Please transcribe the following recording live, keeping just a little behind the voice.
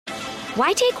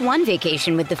Why take one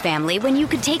vacation with the family when you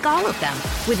could take all of them?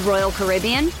 With Royal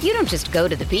Caribbean, you don't just go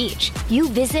to the beach. You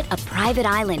visit a private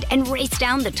island and race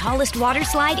down the tallest water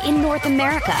slide in North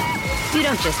America. You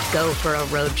don't just go for a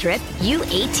road trip. You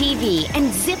ATV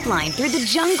and zip line through the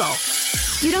jungle.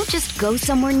 You don't just go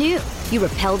somewhere new. You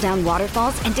rappel down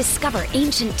waterfalls and discover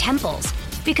ancient temples.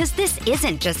 Because this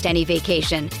isn't just any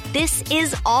vacation. This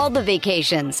is all the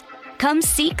vacations. Come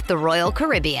seek the Royal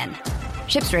Caribbean.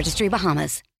 Ships Registry,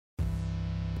 Bahamas.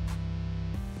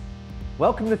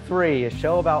 Welcome to Three, a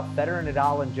show about Federer,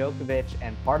 Nadal, and Djokovic,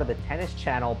 and part of the Tennis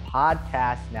Channel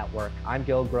podcast network. I'm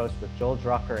Gil Gross with Joel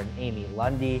Drucker and Amy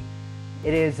Lundy.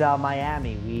 It is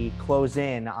Miami. We close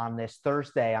in on this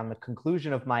Thursday on the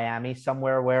conclusion of Miami,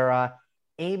 somewhere where,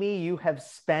 Amy, you have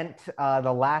spent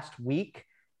the last week,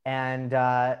 and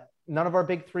none of our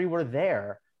big three were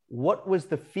there. What was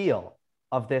the feel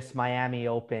of this Miami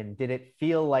Open? Did it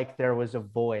feel like there was a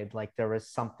void, like there was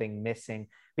something missing?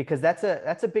 Because that's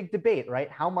a big debate, right?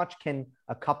 How much can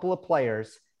a couple of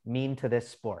players mean to this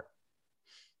sport?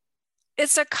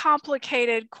 It's a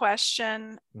complicated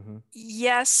question. Mm-hmm.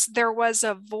 Yes, there was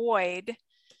a void,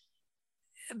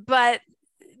 but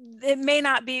it may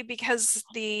not be because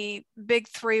the big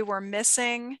three were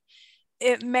missing.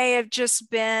 It may have just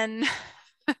been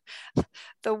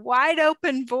the wide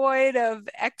open void of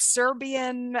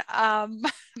exurban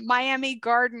Miami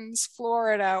Gardens,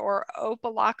 Florida, or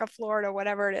Opa-locka, Florida,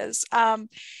 whatever it is.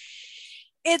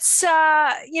 It's,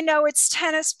 it's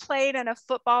tennis played in a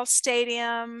football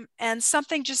stadium, and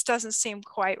something just doesn't seem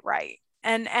quite right.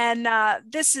 And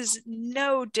this is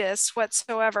no diss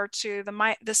whatsoever to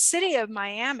the city of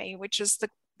Miami, which is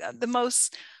the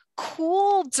most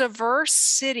cool, diverse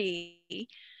city.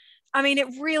 I mean, it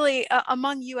really,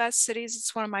 among U.S. cities,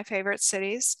 it's one of my favorite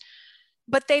cities,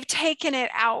 but they've taken it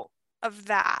out of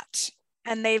that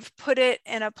and they've put it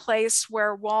in a place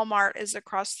where Walmart is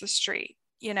across the street,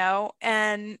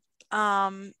 and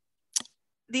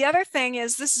the other thing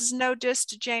is, this is no diss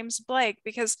to James Blake,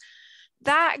 because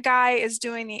that guy is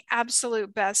doing the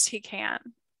absolute best he can.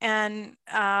 And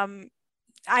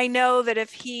I know that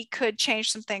if he could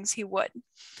change some things, he would.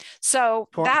 So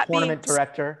tournament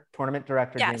director,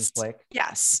 yes, James Blake.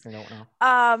 Yes. I don't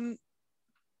know.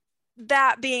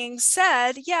 That being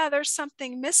said, yeah, there's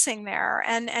something missing there.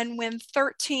 And when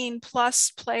 13 plus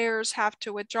players have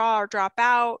to withdraw or drop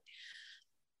out,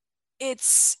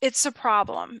 it's a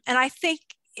problem. And I think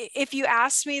if you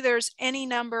ask me, there's any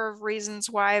number of reasons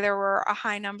why there were a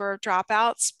high number of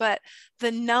dropouts, but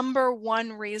the number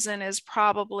one reason is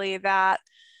probably that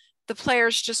the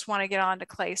players just want to get on to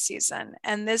clay season.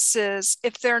 And this is,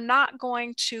 if they're not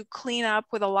going to clean up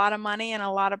with a lot of money and a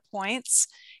lot of points,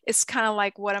 it's kind of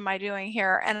like, what am I doing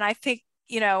here? And I think,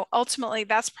 ultimately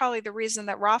that's probably the reason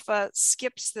that Rafa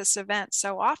skips this event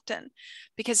so often,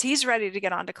 because he's ready to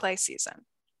get on to clay season.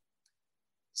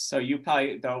 So you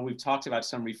probably, though we've talked about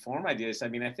some reform ideas. I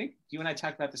mean, I think you and I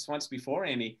talked about this once before,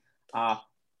 Amy.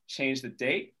 Change the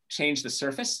date, change the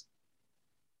surface.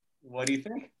 What do you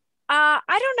think? I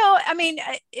don't know. I mean,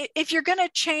 if you're going to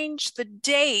change the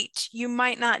date, you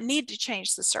might not need to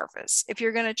change the surface. If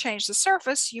you're going to change the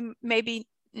surface, you maybe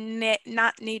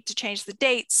not need to change the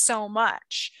date so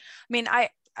much. I mean, I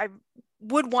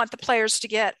would want the players to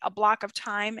get a block of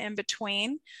time in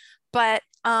between, but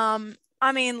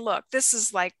I mean, look, this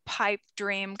is like pipe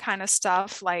dream kind of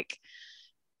stuff, like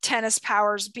tennis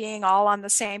powers being all on the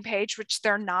same page, which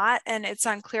they're not, and it's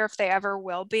unclear if they ever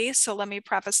will be. So let me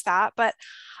preface that. But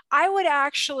I would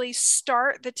actually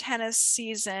start the tennis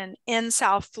season in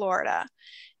South Florida,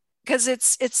 because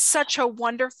it's such a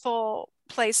wonderful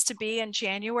place to be in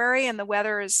January and the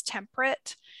weather is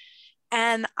temperate.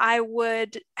 And I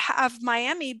would have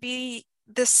Miami be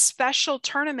this special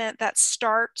tournament that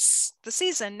starts the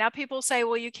season. Now people say,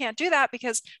 well, you can't do that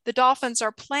because the Dolphins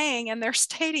are playing in their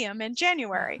stadium in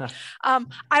January.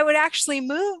 I would actually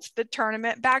move the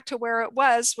tournament back to where it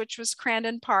was, which was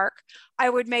Crandon Park. I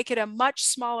would make it a much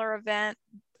smaller event,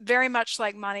 very much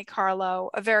like Monte Carlo,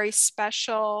 a very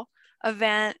special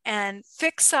event, and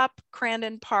fix up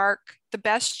Crandon Park the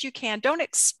best you can. Don't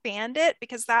expand it,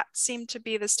 because that seemed to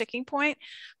be the sticking point,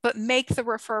 but make the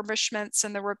refurbishments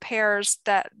and the repairs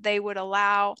that they would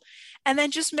allow, and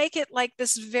then just make it like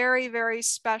this very, very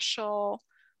special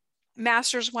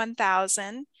Masters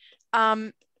 1000.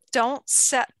 don't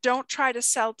try to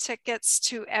sell tickets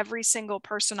to every single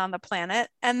person on the planet.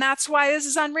 And that's why this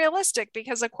is unrealistic,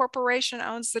 because a corporation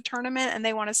owns the tournament and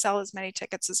they want to sell as many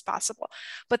tickets as possible.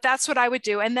 But that's what I would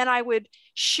do. And then I would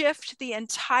shift the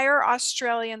entire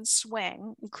Australian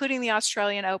swing, including the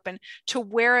Australian Open, to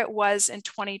where it was in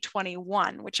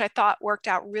 2021, which I thought worked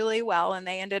out really well. And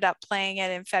they ended up playing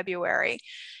it in February.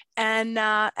 And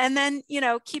then,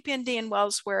 keep Indian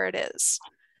Wells where it is.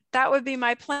 That would be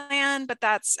my plan, but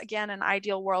that's, again, an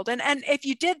ideal world. And if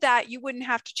you did that, you wouldn't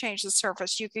have to change the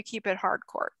surface. You could keep it hard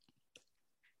court.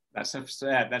 That's an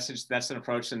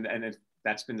approach, and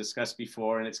that's been discussed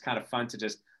before, and it's kind of fun to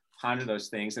just ponder those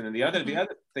things. And then the other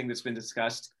thing that's been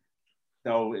discussed,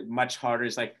 though much harder,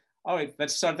 is like, oh,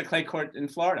 let's start the clay court in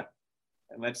Florida,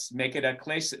 and let's make it a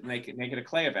clay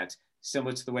event,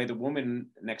 similar to the way the women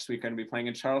next week are going to be playing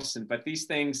in Charleston. But these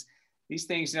things,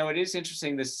 it is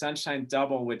interesting. This Sunshine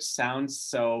Double, which sounds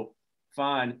so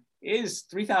fun, is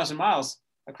 3,000 miles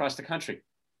across the country.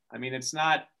 I mean, it's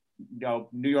not,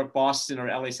 New York, Boston, or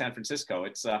LA, San Francisco.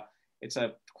 It's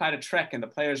quite a trek, and the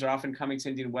players are often coming to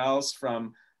Indian Wells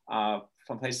from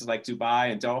places like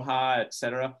Dubai and Doha,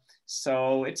 etc.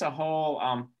 So it's a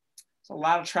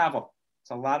lot of travel.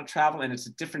 It's a lot of travel, and it's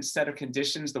a different set of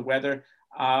conditions. The weather,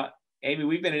 Amy,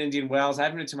 we've been in Indian Wells. I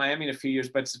haven't been to Miami in a few years,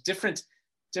 but it's a different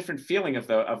feeling of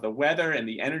the weather and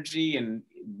the energy and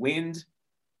wind.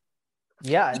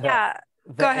 Yeah.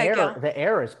 Go ahead, Gil. The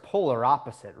air is polar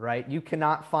opposite, right? You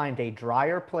cannot find a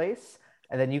drier place,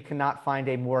 and then you cannot find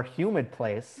a more humid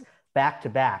place back to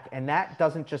back. And that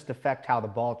doesn't just affect how the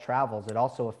ball travels. It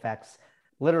also affects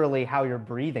literally how your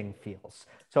breathing feels.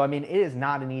 So, I mean, it is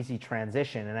not an easy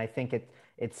transition. And I think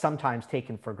it's sometimes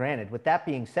taken for granted. With that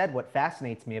being said, what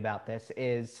fascinates me about this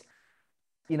is,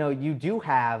 you do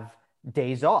have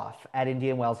days off at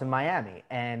Indian Wells in Miami,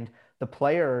 and the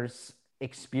players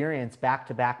experience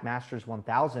back-to-back Masters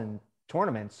 1000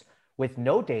 tournaments with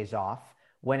no days off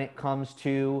when it comes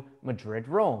to Madrid,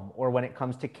 Rome, or when it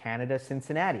comes to Canada,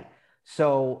 Cincinnati.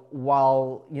 So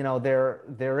while,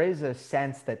 there is a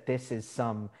sense that this is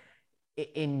some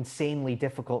insanely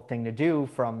difficult thing to do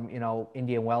from,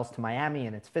 Indian Wells to Miami,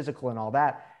 and it's physical and all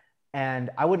that, and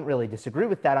I wouldn't really disagree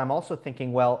with that. I'm also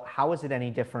thinking, well, how is it any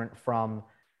different from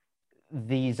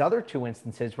these other two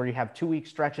instances where you have 2-week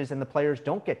stretches and the players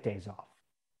don't get days off?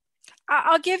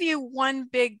 I'll give you one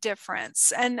big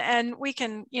difference, and we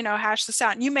can, hash this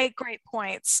out. And you make great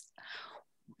points.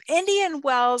 Indian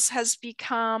Wells has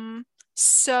become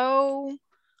so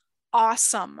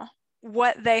awesome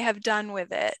what they have done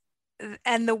with it.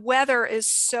 And the weather is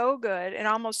so good. It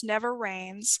almost never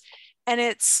rains. And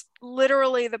it's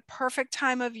literally the perfect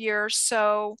time of year.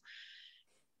 So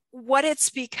what it's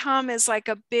become is like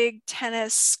a big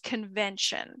tennis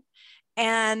convention,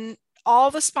 and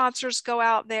all the sponsors go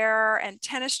out there, and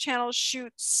Tennis Channel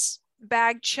shoots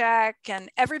bag check, and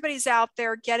everybody's out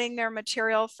there getting their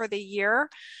material for the year.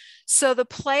 So the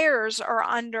players are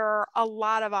under a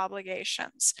lot of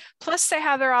obligations. Plus they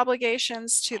have their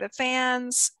obligations to the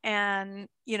fans and,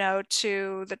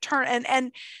 to the turn.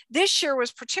 And this year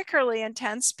was particularly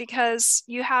intense because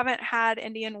you haven't had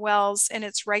Indian Wells in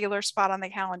its regular spot on the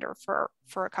calendar for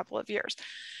a couple of years.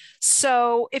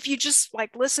 So if you just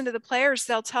listen to the players,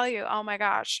 they'll tell you, oh my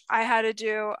gosh, I had to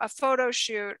do a photo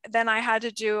shoot, then I had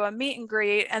to do a meet and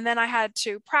greet, and then I had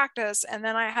to practice, and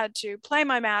then I had to play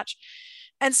my match.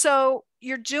 And so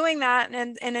you're doing that,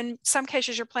 and in some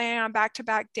cases you're playing on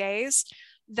back-to-back days.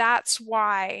 That's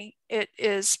why it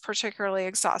is particularly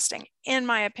exhausting, in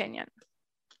my opinion.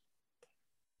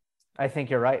 I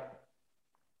think you're right.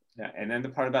 Yeah, and then the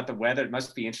part about the weather, it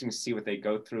must be interesting to see what they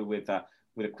go through with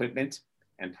equipment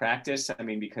and practice. I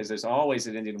mean, because there's always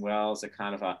at Indian Wells a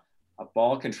kind of a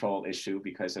ball control issue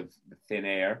because of the thin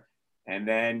air. And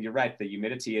then you're right, the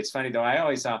humidity. It's funny though, I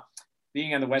always,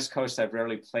 being on the West Coast, I've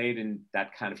rarely played in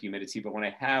that kind of humidity, but when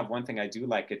I have, one thing I do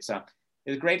like, it's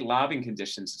great lobbing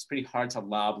conditions. It's pretty hard to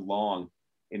lob long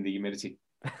in the humidity.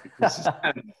 This is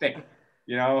kind of thick,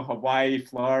 Hawaii,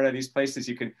 Florida, these places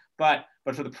you can, but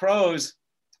for the pros,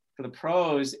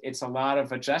 it's a lot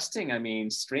of adjusting. I mean,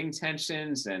 string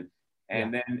tensions and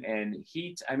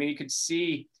heat. I mean, you could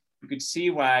see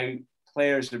why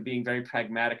players are being very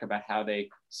pragmatic about how they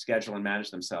schedule and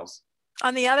manage themselves.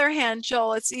 On the other hand,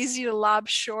 Joel, it's easy to lob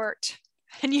short,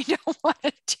 and you don't want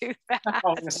to do that.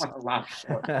 Oh, I don't want to lob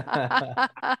short.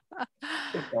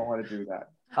 Don't want to do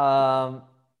that.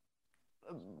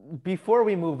 Before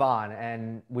we move on,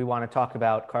 and we want to talk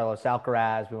about Carlos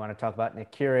Alcaraz, we want to talk about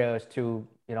Nick Kyrgios, two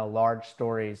large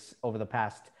stories over the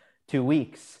past 2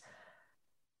 weeks.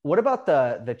 What about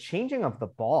the changing of the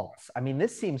balls? I mean,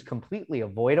 this seems completely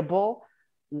avoidable.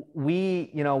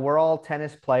 we're all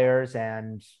tennis players,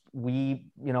 and we,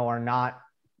 are not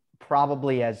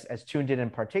probably as tuned in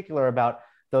particular about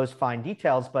those fine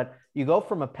details, but you go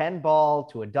from a Penn ball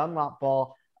to a Dunlop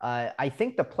ball. I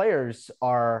think the players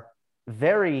are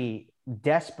very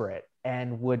desperate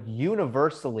and would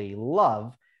universally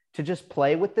love to just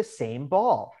play with the same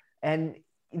ball. And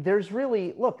there's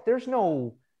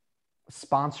no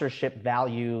sponsorship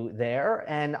value there.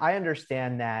 And I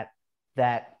understand that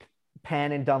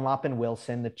Penn and Dunlop and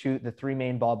Wilson, the three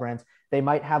main ball brands, they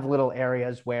might have little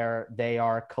areas where they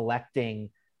are collecting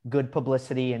good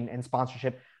publicity and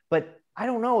sponsorship. But I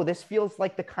don't know, this feels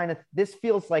like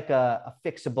a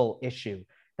fixable issue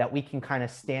that we can kind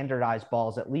of standardize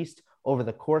balls, at least over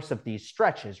the course of these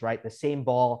stretches, right? The same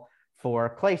ball for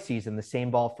clay season, the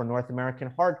same ball for North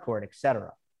American hardcourt, et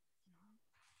cetera.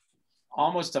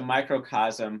 Almost a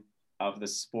microcosm of the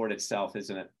sport itself,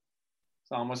 isn't it?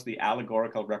 It's almost the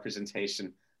allegorical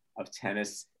representation of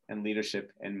tennis and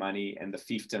leadership and money and the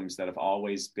fiefdoms that have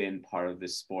always been part of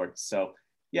this sport. So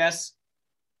yes,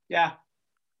 yeah,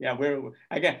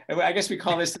 I guess we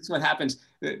call this what happens.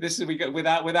 This is, we go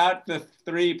without the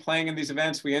three playing in these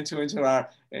events, we enter into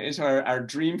our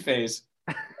dream phase,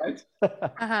 right?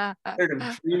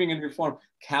 Dreaming and reform.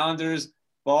 Calendars,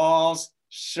 balls,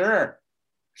 sure.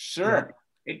 Yeah.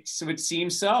 It would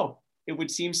seem so. It would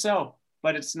seem so,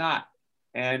 but it's not.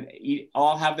 And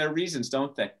all have their reasons,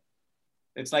 don't they?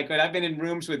 It's like when I've been in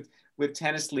rooms with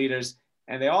tennis leaders,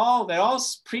 and they all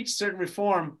preach certain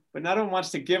reform, but none of them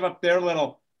wants to give up their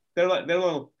little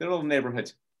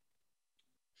neighborhood.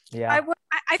 Yeah,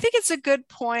 I think it's a good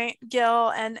point,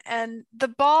 Gil, and the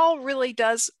ball really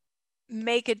does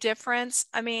make a difference.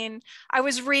 I mean, I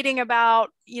was reading about,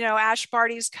 Ash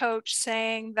Barty's coach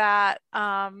saying that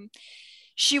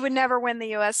she would never win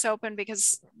the US Open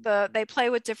because they play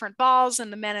with different balls,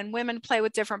 and the men and women play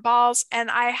with different balls.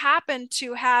 And I happen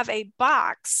to have a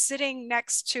box sitting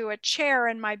next to a chair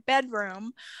in my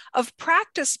bedroom of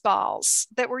practice balls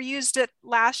that were used at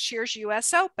last year's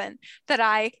US Open that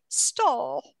I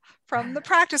stole from the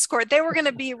practice court. They were going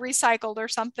to be recycled or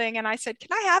something. And I said,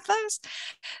 can I have those?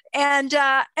 And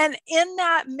in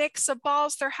that mix of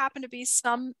balls, there happened to be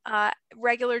some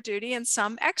regular duty and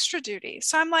some extra duty.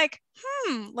 So I'm like,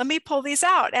 let me pull these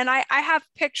out. And I have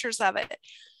pictures of it.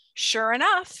 Sure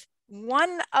enough,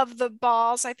 one of the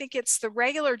balls, I think it's the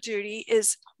regular duty,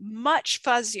 is much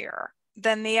fuzzier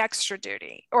than the extra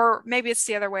duty, or maybe it's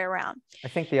the other way around. I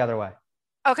think the other way.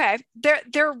 Okay,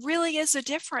 there really is a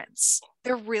difference.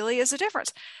 There really is a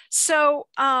difference. So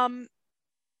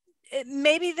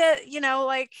maybe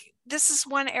this is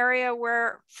one area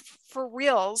where for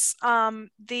reals,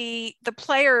 the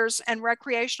players and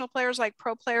recreational players, like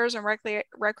pro players and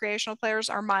recreational players,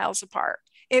 are miles apart.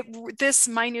 This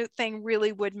minute thing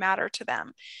really would matter to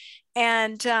them.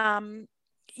 And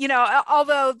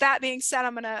although that being said,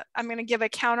 I'm gonna give a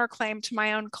counterclaim to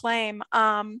my own claim.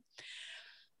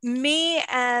 Me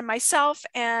and myself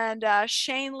and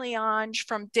Shane Leonge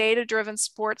from Data Driven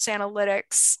Sports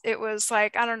Analytics, it was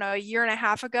like, I don't know, a year and a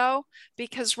half ago,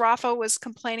 because Rafa was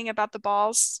complaining about the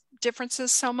balls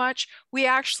differences so much. We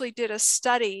actually did a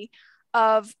study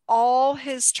of all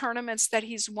his tournaments that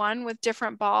he's won with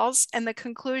different balls, and the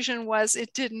conclusion was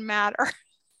it didn't matter.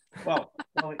 Well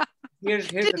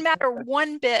it didn't matter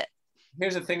one bit.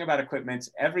 Here's the thing about equipment.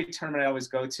 Every tournament I always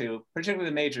go to, particularly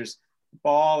the majors,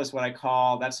 ball is what I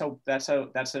call, that's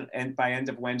an end by end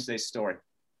of Wednesday story.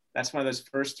 That's one of those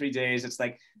first 3 days. It's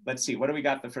like, let's see, what do we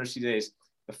got the first few days?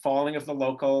 The falling of the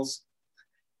locals,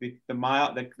 the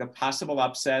possible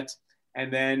upset,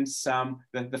 and then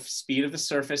the speed of the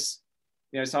surface.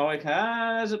 It's all like,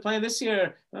 how's it playing this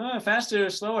year? Faster,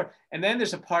 slower. And then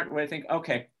there's a part where I think,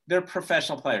 okay, they're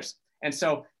professional players. And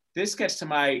so this gets to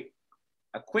my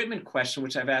equipment question,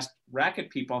 which I've asked racket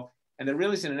people, and there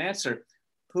really isn't an answer.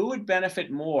 Who would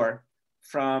benefit more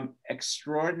from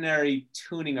extraordinary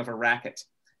tuning of a racket?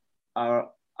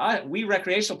 We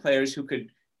recreational players who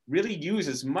could really use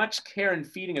as much care and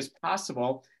feeding as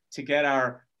possible to get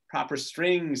our proper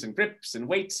strings and grips and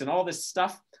weights and all this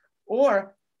stuff,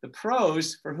 or the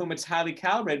pros for whom it's highly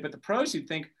calibrated. But the pros, you'd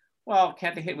think, well,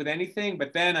 can't they hit with anything?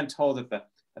 But then I'm told at the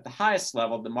highest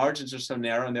level, the margins are so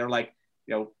narrow, and they're like,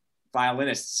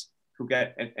 violinists who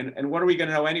get, and what are we going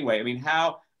to know anyway? I mean,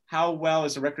 how well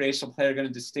is a recreational player going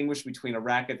to distinguish between a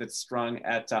racket that's strung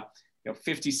at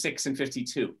 56 and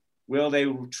 52? Will they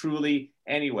truly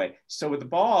anyway? So with the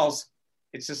balls,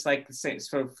 it's just like the same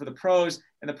for the pros.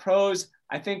 And the pros,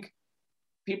 I think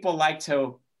people like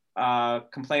to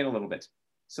complain a little bit.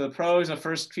 So the pros, the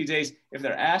first few days, if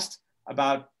they're asked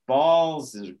about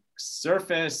balls and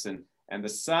surface and the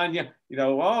sun, the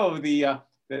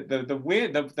the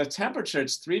wind, the temperature,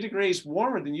 it's 3 degrees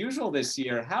warmer than usual this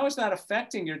year. How is that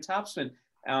affecting your topspin?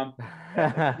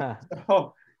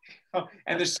 So,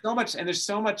 and there's so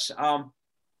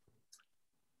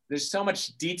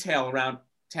much detail around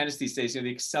tennis these days.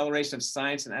 The acceleration of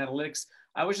science and analytics.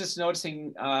 I was just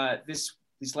noticing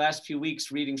these last few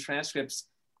weeks reading transcripts,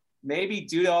 maybe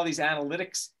due to all these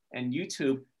analytics and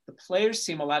YouTube, the players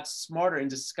seem a lot smarter in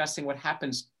discussing what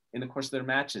happens in the course of their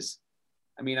matches.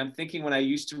 I mean, I'm thinking when I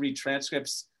used to read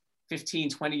transcripts 15,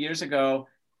 20 years ago,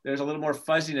 there's a little more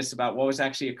fuzziness about what was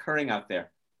actually occurring out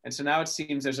there. And so now it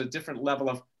seems there's a different level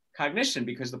of cognition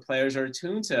because the players are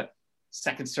attuned to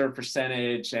second serve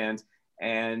percentage and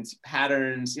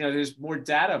patterns. There's more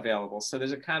data available. So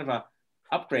there's a kind of a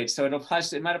upgrade. So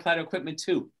it might apply to equipment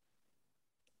too.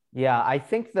 Yeah, I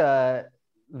think the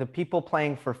people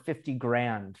playing for 50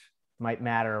 grand might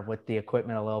matter with the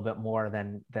equipment a little bit more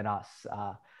than us.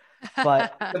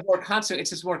 But it's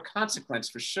just more consequence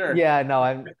for sure. Yeah,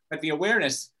 no, but the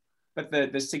awareness, but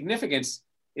the significance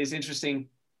is interesting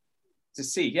to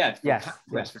see. Yeah, yes,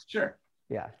 for sure.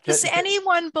 Yeah. Does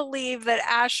anyone believe that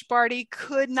Ash Barty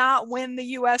could not win the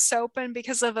U.S. Open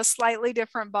because of a slightly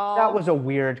different ball? That was a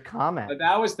weird comment. But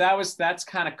that's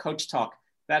kind of coach talk.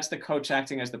 That's the coach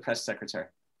acting as the press secretary.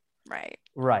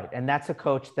 Right. And that's a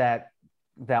coach that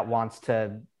wants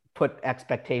to put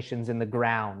expectations in the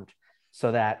ground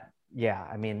so that, yeah,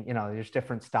 I mean, there's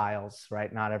different styles,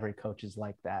 right? Not every coach is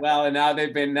like that. Well, and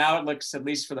now it looks, at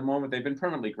least for the moment, they've been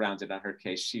permanently grounded on her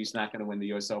case. She's not going to win the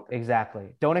US Open.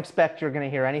 Exactly. Don't expect you're going to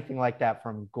hear anything like that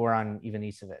from Goran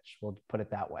Ivanisevic. We'll put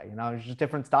it that way. There's just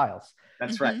different styles.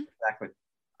 That's right. Exactly.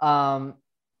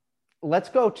 Let's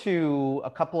go to a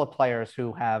couple of players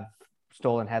who have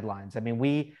stolen headlines. I mean,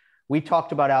 we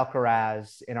talked about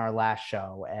Alcaraz in our last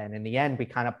show, and in the end, we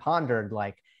kind of pondered,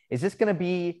 like, is this going to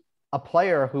be a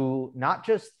player who not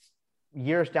just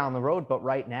years down the road, but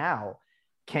right now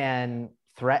can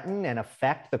threaten and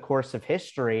affect the course of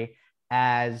history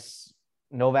as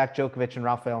Novak Djokovic and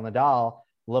Rafael Nadal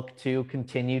look to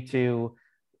continue to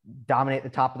dominate the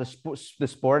top of the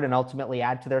sport and ultimately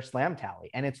add to their slam tally.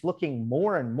 And it's looking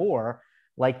more and more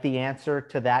like the answer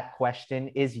to that question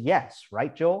is yes,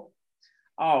 right, Joel?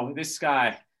 Oh, this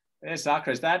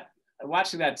Alcaraz,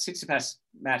 watching that Tsitsipas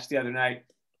match the other night,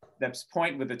 that's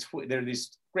point with this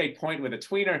great point with a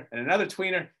tweener and another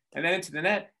tweener and then into the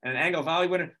net and an angle volley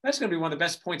winner. That's going to be one of the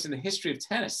best points in the history of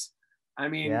tennis. I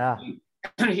mean, yeah.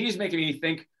 He's making me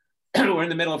think we're in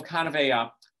the middle of kind of a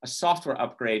software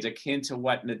upgrade akin to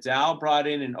what Nadal brought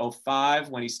in 05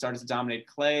 when he started to dominate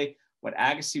clay, what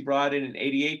Agassi brought in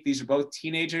 88. These are both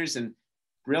teenagers and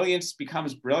brilliance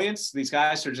becomes brilliance. These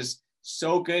guys are just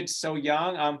so good, so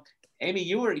young. Amy,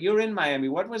 you were in Miami.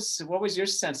 What was your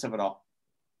sense of it all?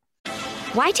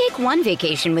 Why take one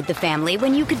vacation with the family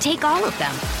when you could take all of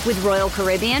them? With Royal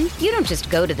Caribbean, you don't just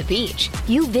go to the beach.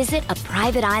 You visit a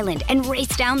private island and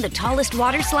race down the tallest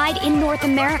water slide in North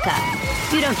America.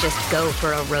 You don't just go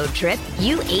for a road trip.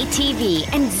 You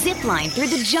ATV and zip line through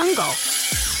the jungle.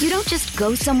 You don't just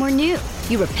go somewhere new.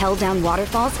 You rappel down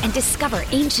waterfalls and discover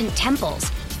ancient temples.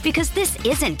 Because this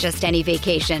isn't just any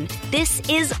vacation. This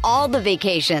is all the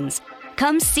vacations.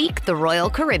 Come seek the Royal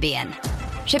Caribbean.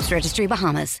 Ships Registry,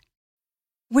 Bahamas.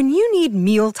 When you need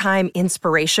mealtime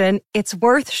inspiration, it's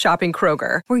worth shopping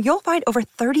Kroger, where you'll find over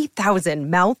 30,000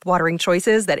 mouth-watering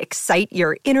choices that excite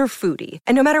your inner foodie.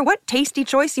 And no matter what tasty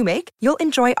choice you make, you'll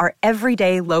enjoy our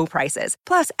everyday low prices,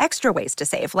 plus extra ways to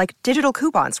save, like digital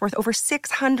coupons worth over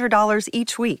 $600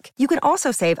 each week. You can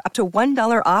also save up to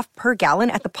 $1 off per gallon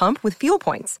at the pump with fuel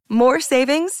points. More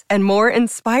savings and more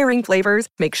inspiring flavors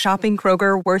make shopping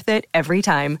Kroger worth it every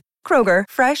time. Kroger,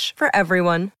 fresh for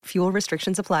everyone. Fuel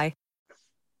restrictions apply.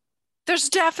 There's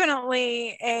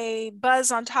definitely a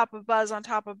buzz on top of buzz on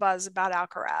top of buzz about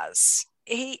Alcaraz.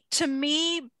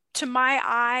 To my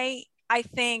eye, I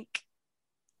think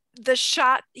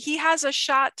he has a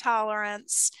shot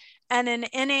tolerance and an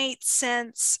innate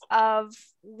sense of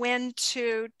when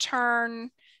to turn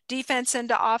defense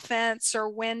into offense or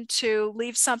when to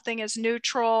leave something as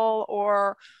neutral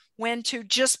or when to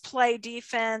just play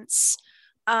defense.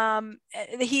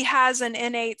 He has an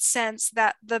innate sense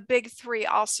that the big three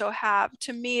also have.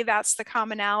 To me, that's the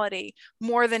commonality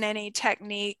more than any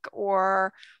technique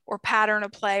or pattern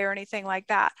of play or anything like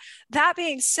that. That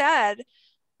being said,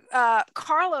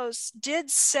 Carlos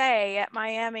did say at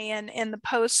Miami and in the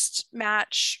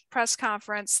post-match press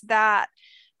conference that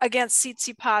against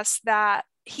Tsitsipas that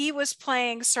he was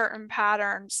playing certain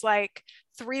patterns like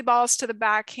 3 balls to the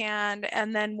backhand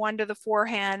and then 1 to the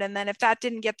forehand. And then if that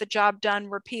didn't get the job done,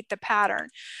 repeat the pattern.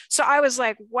 So I was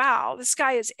like, wow, this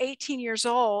guy is 18 years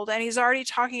old and he's already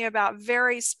talking about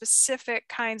very specific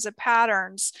kinds of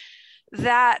patterns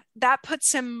that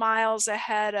puts him miles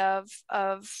ahead of,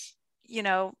 you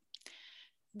know,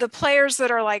 the players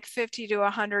that are like 50 to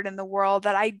 100 in the world,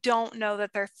 that I don't know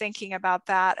that they're thinking about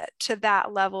that to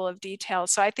that level of detail.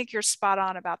 So I think you're spot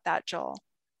on about that, Joel.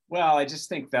 Well, I just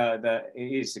think it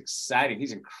is exciting.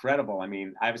 He's incredible. I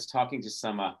mean, I was talking to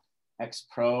some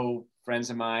ex-pro friends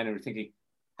of mine and were thinking,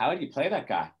 how do you play that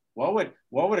guy? What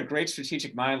would a great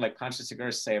strategic mind like Pancho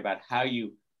Segura say about how do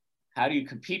you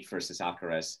compete versus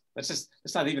Alcaraz? Let's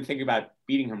not even think about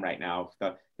beating him right now.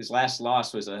 His last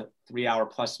loss was a 3-hour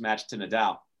plus match to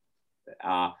Nadal.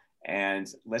 And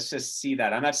let's just see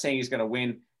that. I'm not saying he's going to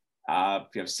win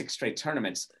 6 straight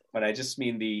tournaments, but I just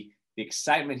mean the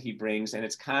excitement he brings. And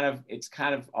it's kind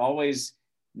of always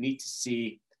neat to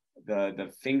see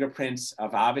the fingerprints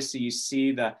of, obviously you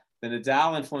see the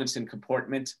Nadal influence in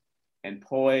comportment and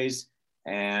poise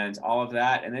and all of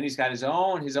that. And then he's got his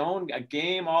own a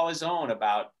game all his own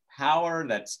about power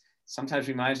that's sometimes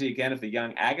reminds me again of the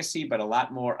young Agassi, but a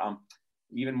lot more,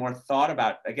 even more thought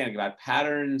about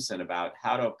patterns and about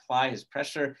how to apply his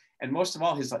pressure. And most of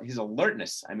all, his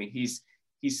alertness. I mean, he's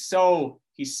so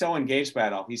engaged by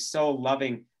it all. He's so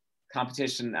loving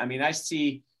competition. I mean, I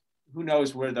see, who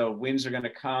knows where the wins are going to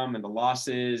come and the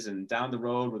losses and down the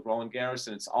road with Roland Garros,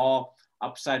 and it's all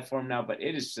upside for him now, but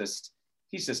he's just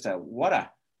what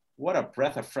a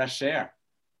breath of fresh air.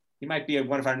 He might be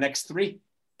one of our next 3.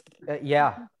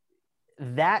 Yeah.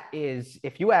 That is,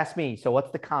 if you ask me, so what's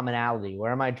the commonality?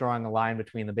 Where am I drawing the line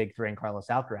between the big 3 and Carlos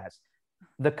Alcaraz?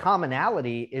 The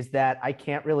commonality is that I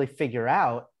can't really figure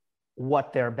out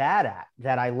what they're bad at.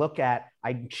 That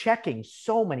I'm checking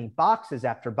so many boxes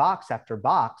after box after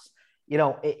box. You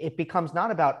know, it becomes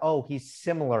not about, oh, he's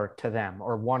similar to them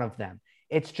or one of them.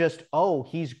 It's just, oh,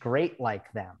 he's great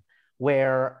like them.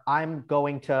 Where I'm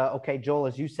going to, okay, Joel,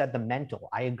 as you said, the mental,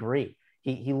 I agree.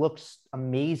 He looks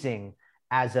amazing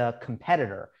as a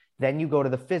competitor. Then you go to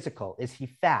the physical. Is he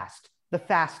fast? The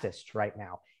fastest right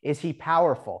now. Is he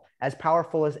powerful? As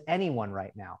powerful as anyone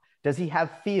right now. Does he have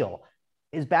feel?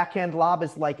 His backhand lob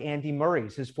is like Andy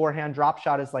Murray's. His forehand drop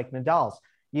shot is like Nadal's.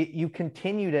 You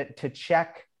continue to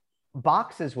check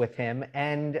boxes with him,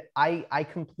 and I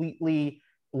completely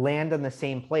land in the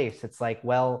same place. It's like,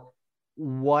 well,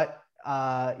 what's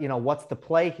the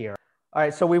play here? All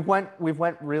right, so we went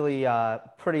really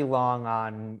pretty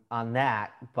long on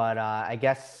that, but I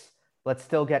guess let's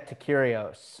still get to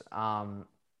Kyrgios.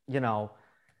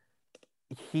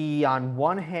 He, on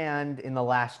one hand, in the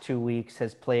last 2 weeks,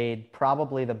 has played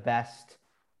probably the best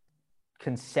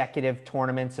consecutive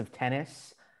tournaments of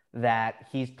tennis that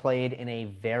he's played in a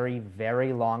very,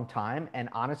 very long time. And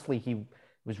honestly, he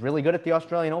was really good at the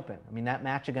Australian Open. I mean, that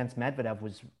match against Medvedev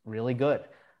was really good.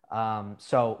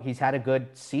 So he's had a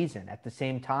good season. At the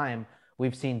same time,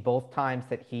 we've seen both times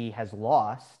that he has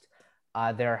lost,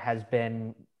 there has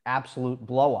been absolute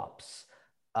blow-ups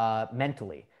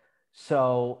mentally.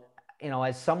 So,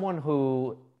 as someone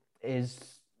who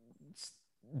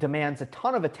demands a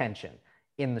ton of attention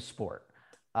in the sport,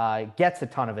 gets a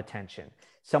ton of attention,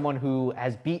 someone who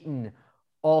has beaten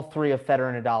all 3 of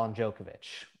Federer, Nadal, and Djokovic,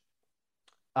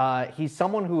 he's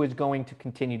someone who is going to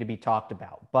continue to be talked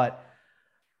about. But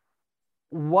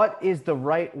what is the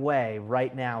right way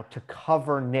right now to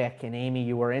cover Nick? And Amy,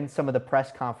 you were in some of the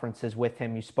press conferences with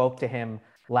him. You spoke to him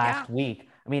last week.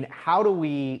 I mean, how do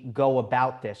we go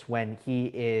about this when he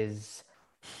is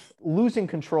losing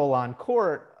control on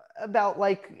court about,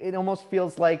 like, it almost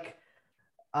feels like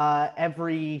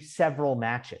every several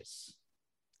matches?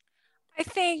 I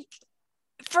think,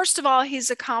 first of all, he's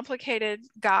a complicated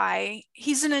guy.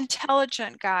 He's an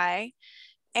intelligent guy.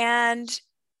 And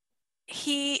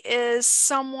he is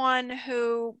someone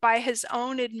who, by his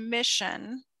own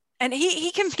admission, and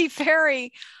he can be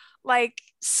very, like,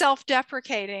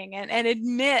 self-deprecating and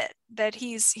admit that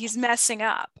he's messing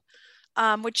up,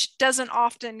 which doesn't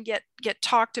often get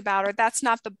talked about, or that's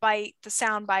not the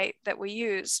sound bite that we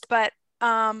use. But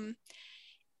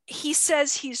he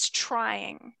says he's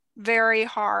trying very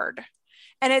hard.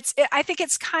 And I think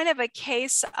it's kind of a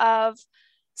case of,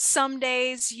 some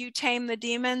days you tame the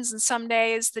demons and some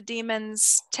days the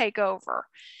demons take over.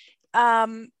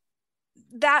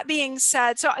 That being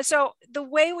said, so the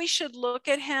way we should look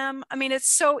at him, I mean,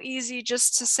 it's so easy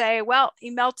just to say, well, he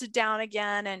melted down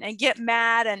again and get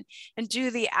mad and do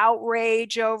the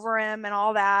outrage over him and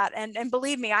all that. And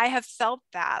believe me, I have felt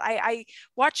that. I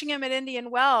watching him at Indian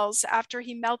Wells after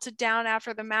he melted down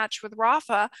after the match with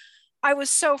Rafa, I was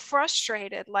so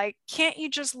frustrated. Like, can't you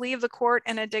just leave the court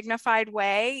in a dignified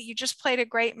way? You just played a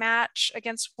great match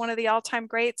against one of the all-time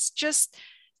greats. Just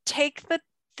take the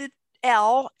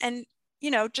L and,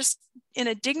 just in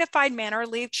a dignified manner,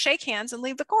 shake hands and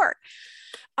leave the court.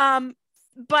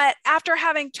 But after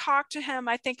having talked to him,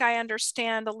 I think I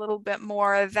understand a little bit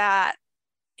more that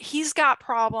he's got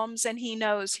problems and he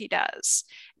knows he does.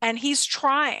 And he's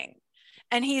trying.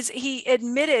 And he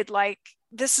admitted, like,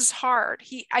 this is hard.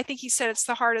 I think he said it's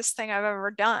the hardest thing I've ever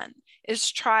done,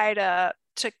 is try to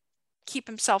keep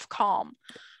himself calm.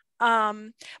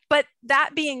 But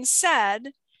that being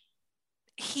said,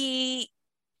 he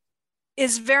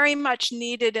is very much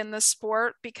needed in the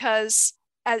sport because,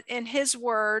 in his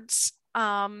words,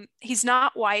 he's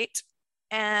not white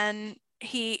and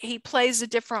he plays a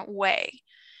different way.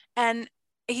 And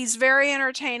he's very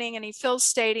entertaining and he fills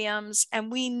stadiums,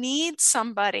 and we need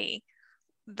somebody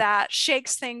that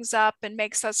shakes things up and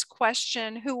makes us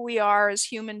question who we are as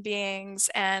human beings,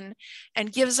 and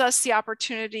gives us the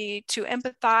opportunity to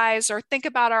empathize or think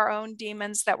about our own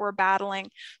demons that we're battling.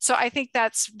 So I think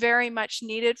that's very much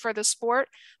needed for the sport.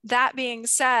 That being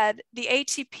said, the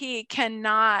ATP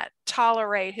cannot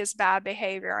tolerate his bad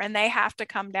behavior, and they have to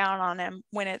come down on him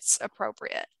when it's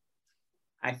appropriate.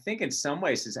 I think in some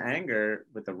ways his anger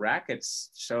with the rackets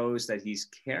shows that he's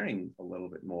caring a little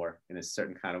bit more in a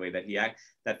certain kind of way,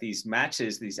 that these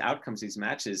matches, these outcomes, these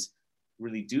matches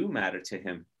really do matter to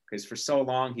him. Because for so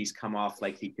long he's come off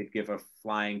like he could give a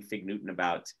flying fig Newton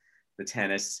about the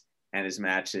tennis and his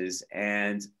matches.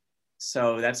 And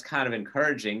so that's kind of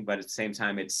encouraging, but at the same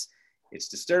time, it's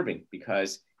disturbing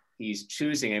because he's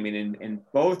choosing. I mean, in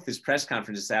both his press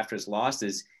conferences after his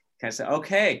losses, he kind of said,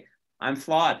 okay, I'm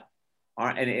flawed.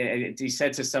 And he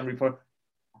said to some reporter,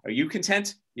 "Are you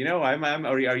content?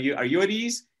 Are you at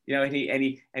ease?" And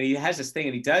he has this thing,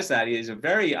 and he does that. He has a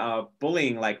very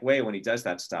bullying like way when he does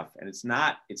that stuff, and it's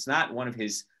not one of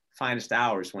his finest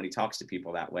hours when he talks to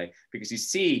people that way, because you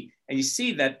see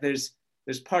that there's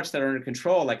parts that are under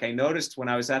control. Like I noticed when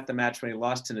I was at the match when he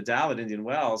lost to Nadal at Indian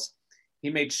Wells, he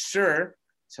made sure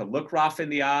to look Rafa in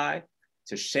the eye,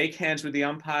 to shake hands with the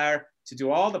umpire, to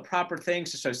do all the proper things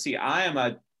to show, see, I am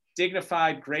a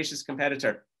dignified, gracious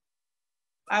competitor.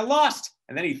 I lost.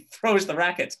 And then he throws the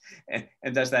racket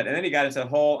and does that. And then he got into the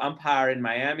whole umpire in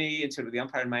Miami, into the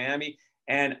umpire in Miami.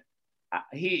 And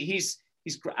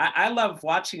I love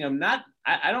watching him.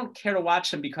 I don't care to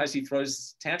watch him because he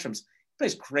throws tantrums. He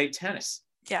plays great tennis.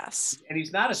 Yes. And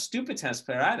he's not a stupid tennis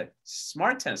player either.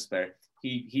 Smart tennis player.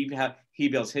 He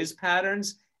builds his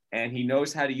patterns and he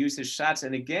knows how to use his shots.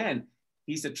 And again,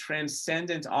 he's a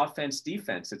transcendent offense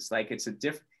defense. It's like, it's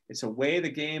a way the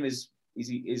game is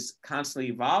constantly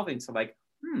evolving to like,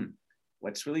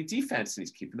 what's really defense? And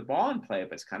he's keeping the ball in play,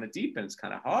 but it's kind of deep and it's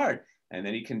kind of hard. And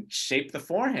then he can shape the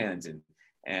forehand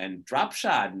and drop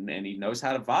shot, and he knows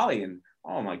how to volley. And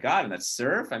oh my God, and that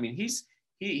serve. I mean,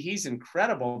 he's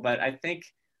incredible. But I think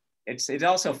it's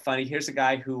also funny. Here's a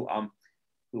guy who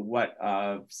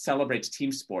celebrates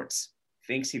team sports,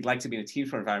 thinks he'd like to be in a team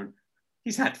sport environment.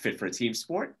 He's not fit for a team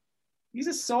sport. He's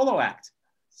a solo act.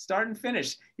 Start and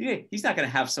finish. He's not going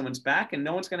to have someone's back, and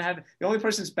no one's going to have. The only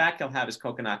person's back he'll have is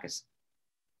Kokkinakis.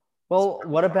 Well,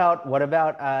 what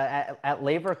about at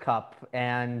Laver Cup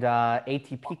and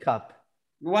ATP Cup?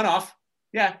 One off.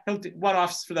 Yeah, he'll do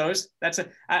one-offs for those.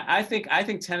 I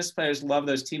think tennis players love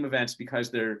those team events because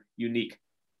they're unique,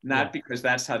 not because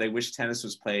that's how they wish tennis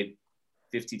was played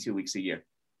 52 weeks a year.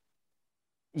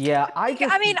 Yeah,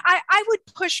 I would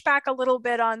push back a little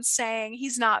bit on saying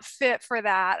he's not fit for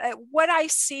that. What I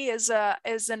see is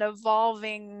an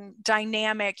evolving,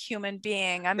 dynamic human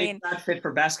being. I mean, he's not fit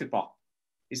for basketball.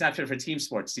 He's not fit for team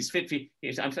sports. He's fit for.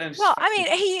 Well, I mean,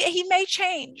 he may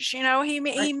change. He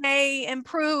may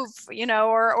improve.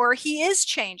 Or he is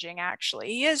changing. Actually,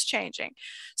 he is changing.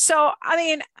 So, I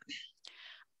mean,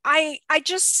 I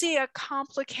just see a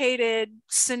complicated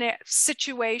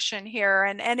situation here,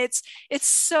 and it's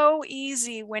so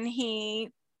easy when he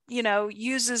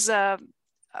uses a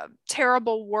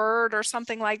terrible word or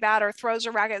something like that, or throws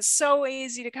a racket. It's so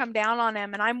easy to come down on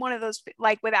him, and I'm one of those,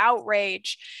 like, with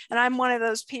outrage, and I'm one of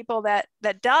those people that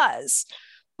does.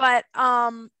 But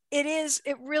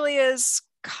it really is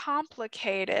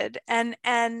complicated, and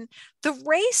the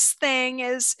race thing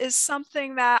is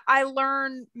something that I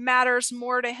learned matters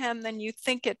more to him than you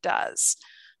think it does.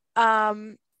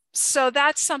 So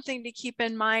that's something to keep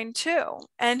in mind too.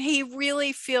 And he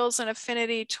really feels an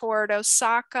affinity toward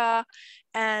Osaka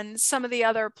and some of the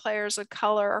other players of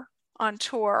color on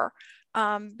tour.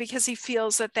 because he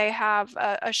feels that they have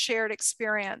a shared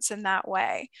experience in that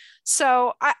way.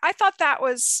 So I thought that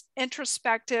was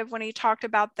introspective when he talked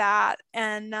about that.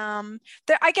 And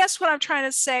I guess what I'm trying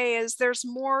to say is there's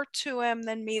more to him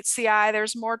than meets the eye.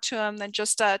 There's more to him than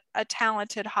just a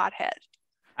talented hothead.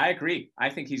 I agree. I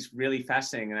think he's really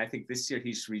fascinating. And I think this year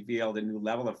he's revealed a new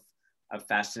level of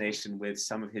fascination with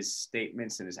some of his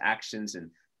statements and his actions and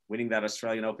winning that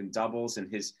Australian Open doubles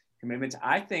and his commitment.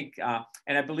 I think,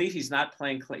 and I believe he's not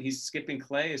playing clay. He's skipping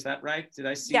clay. Is that right? Did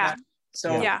I see that?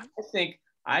 So yeah.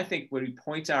 I think when we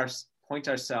point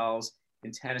ourselves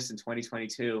in tennis in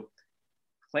 2022,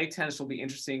 clay tennis will be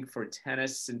interesting for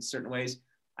tennis in certain ways.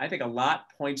 I think a lot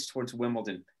points towards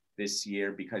Wimbledon this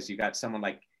year because you got someone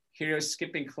like Kyrgios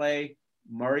skipping clay,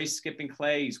 Murray skipping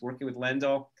clay. He's working with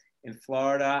Lendl in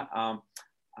Florida.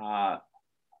 A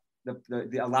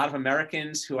lot of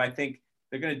Americans who I think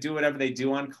they're going to do whatever they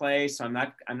do on clay. So I'm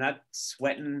not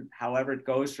sweating however it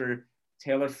goes for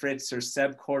Taylor Fritz or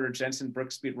Seb Court or Jensen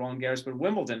Brooksby at Roland Garros. But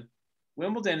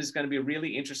Wimbledon is going to be a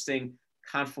really interesting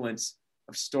confluence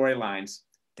of storylines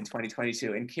in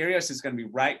 2022. And Kyrgios is going to be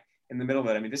right in the middle of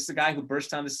it. I mean, this is a guy who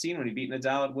burst on the scene when he beat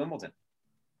Nadal at Wimbledon.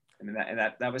 I mean,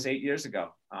 that was 8 years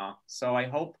ago. So I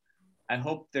hope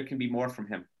there can be more from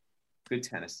him. Good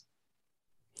tennis.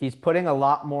 He's putting a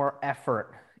lot more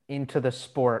effort into the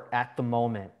sport at the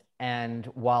moment. And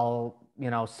while,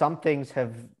 some things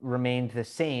have remained the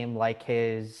same, like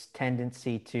his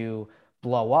tendency to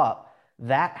blow up,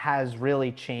 that has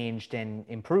really changed and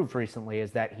improved recently,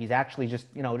 is that he's actually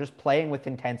just playing with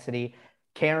intensity,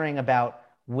 caring about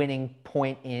winning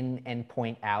point in and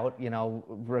point out,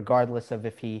 regardless of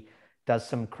if he does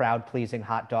some crowd pleasing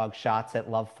hot dog shots at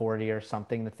Love 40 or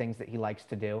something, the things that he likes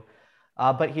to do.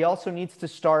 But he also needs to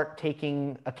start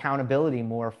taking accountability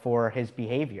more for his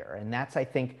behavior. And that's, I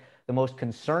think, the most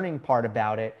concerning part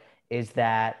about it, is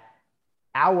that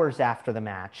hours after the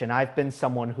match, and I've been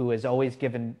someone who has always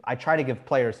I try to give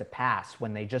players a pass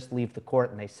when they just leave the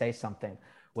court and they say something,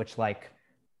 which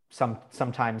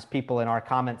sometimes people in our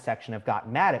comment section have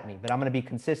gotten mad at me, but I'm going to be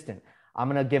consistent. I'm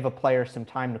going to give a player some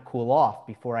time to cool off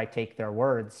before I take their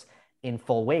words in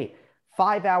full weight.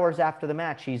 5 hours after the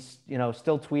match, he's,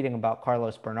 still tweeting about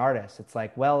Carlos Bernardes. It's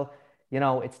like, well,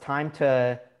 it's time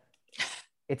to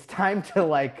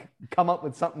come up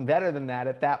with something better than that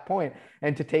at that point,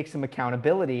 and to take some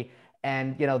accountability.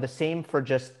 And, the same for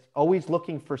just always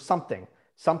looking for something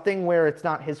where it's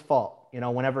not his fault,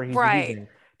 whenever he's losing,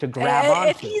 to grab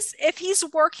onto. If he's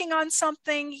working on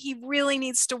something he really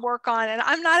needs to work on, and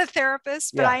I'm not a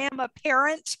therapist, but I am a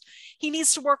parent, he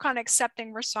needs to work on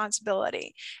accepting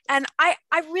responsibility. And I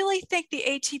really think the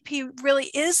ATP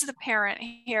really is the parent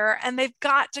here, and they've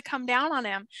got to come down on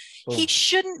him. Boom. He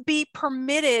shouldn't be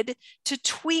permitted to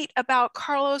tweet about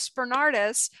Carlos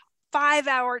Bernardes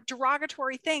 5-hour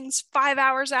derogatory things 5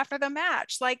 hours after the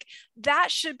match. Like,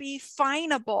 that should be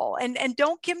finable. And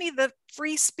don't give me the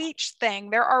free speech thing.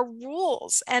 There are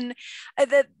rules, and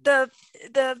the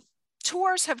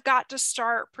tours have got to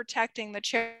start protecting the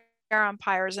chair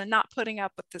umpires and not putting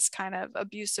up with this kind of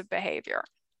abusive behavior.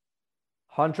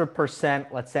 100%.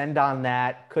 Let's end on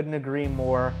that. Couldn't agree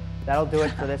more. That'll do it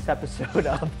for this episode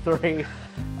of 3.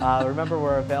 Remember,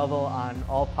 we're available on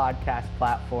all podcast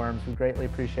platforms. We greatly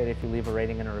appreciate it if you leave a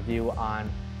rating and a review on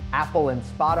Apple and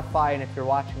Spotify. And if you're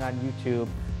watching on YouTube,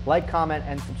 like, comment,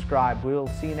 and subscribe. We will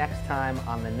see you next time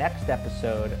on the next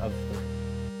episode of 3.